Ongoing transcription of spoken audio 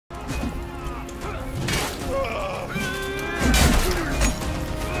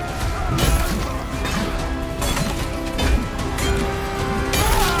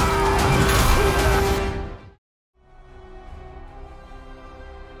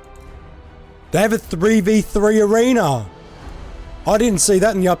They have a 3v3 arena. I didn't see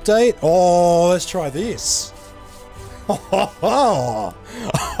that in the update. Oh, let's try this.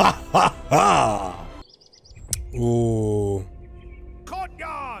 Ooh.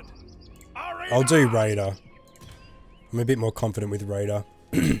 Courtyard. I'll do Raider. I'm a bit more confident with Raider.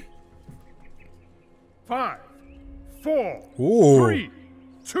 5, 4, Ooh. 3,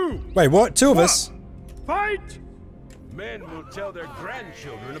 2. Wait, what? Two of us? Fight! Men will tell their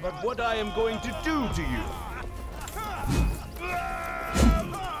grandchildren about what I am going to do to you.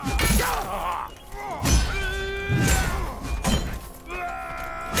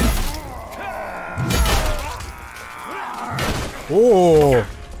 Oh!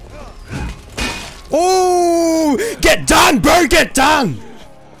 Oh! Get done, bro! Get done!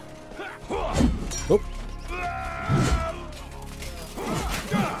 Oh.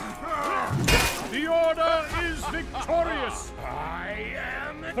 The order is victorious. I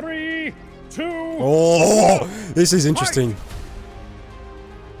am 3, 2. Oh! This is interesting.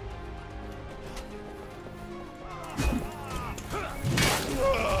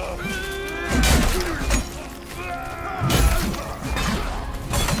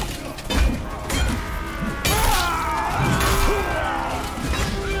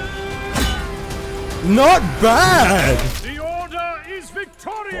 Not bad! The order is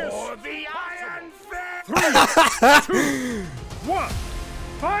victorious. For the Iron Fist. 3, 2, 1.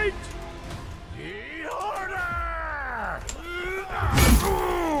 Fight! The order!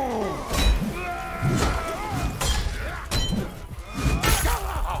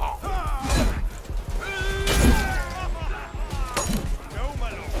 No,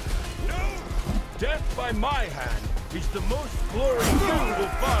 my lord. No! Death by my hand is the most glorious you will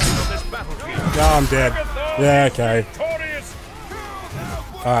find on this battlefield. No, I'm dead. Yeah, okay. Victorious.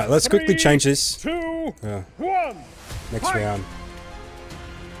 Alright, let's quickly change this. 2, Yeah. 1. Next Fight. round.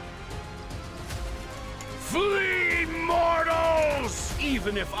 Flee, mortals!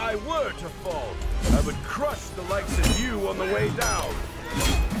 Even if I were to fall, I would crush the likes of you on the way down.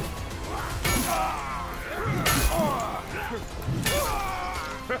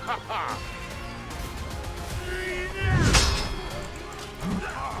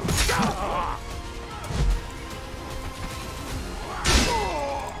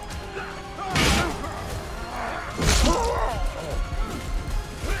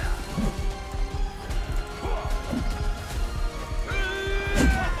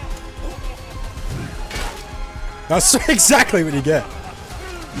 That's exactly what you get.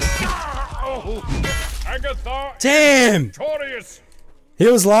 Agatha Damn! victorious. He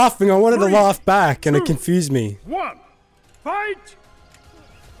was laughing, I wanted to 3, laugh back and it 2, confused me. 1. Fight!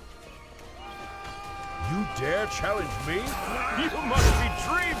 You dare challenge me? You must be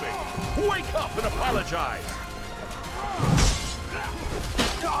dreaming! Wake up and apologize!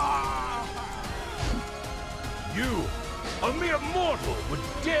 You, a mere mortal, would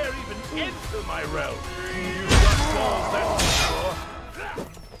dare even enter my realm! You got balls, that's for sure!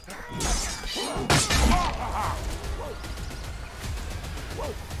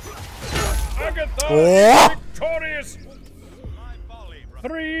 Agatha Oh! victorious.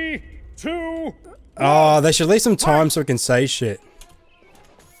 3, 2. Oh, they should leave some time so we can say shit.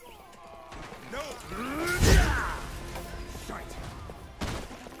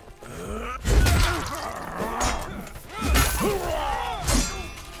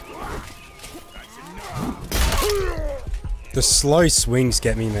 The slow swings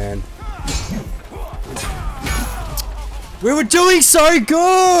get me, man. We were doing so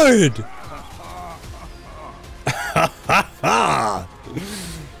good!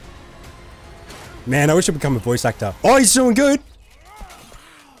 Man, I wish I'd become a voice actor. Oh, he's doing good!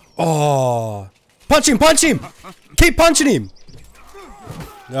 Oh. Punch him, punch him! Keep punching him!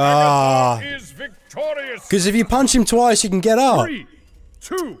 Ah. Is victorious. Because if you punch him twice, you can get up. 3,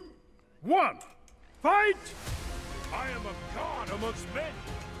 2, 1. Fight! I am a god amongst men.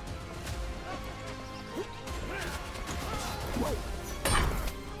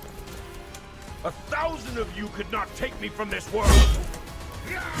 A thousand of you could not take me from this world!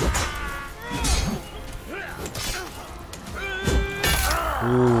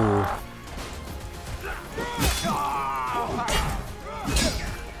 Ooh.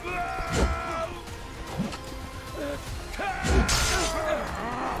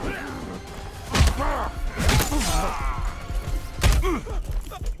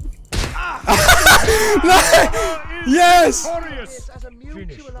 Yes! Victorious.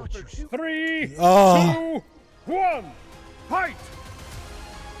 3, Oh. 2, 1. Fight!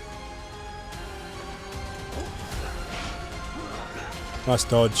 Nice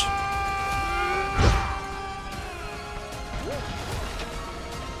dodge.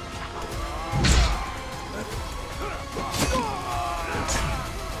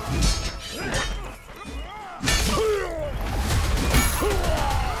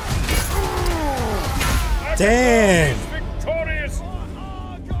 Damn. Victorious.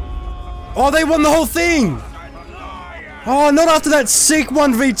 Oh, they won the whole thing. Oh, not after that sick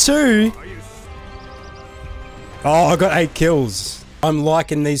 1v2. Oh, I got 8 kills. I'm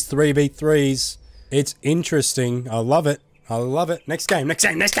liking these 3v3s. It's interesting. I love it. I love it. Next game, next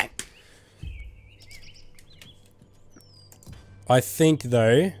game, next game. I think,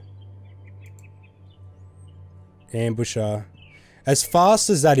 though, Ambusher, as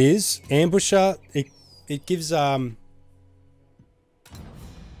fast as that is, Ambusher, it gives, Oh,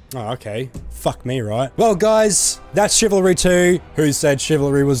 okay. Fuck me, right? Well, guys, that's Chivalry 2. Who said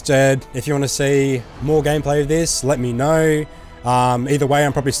Chivalry was dead? If you want to see more gameplay of this, let me know. Either way,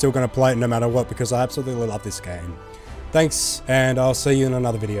 I'm probably still going to play it no matter what because I absolutely love this game. Thanks, and I'll see you in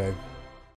another video.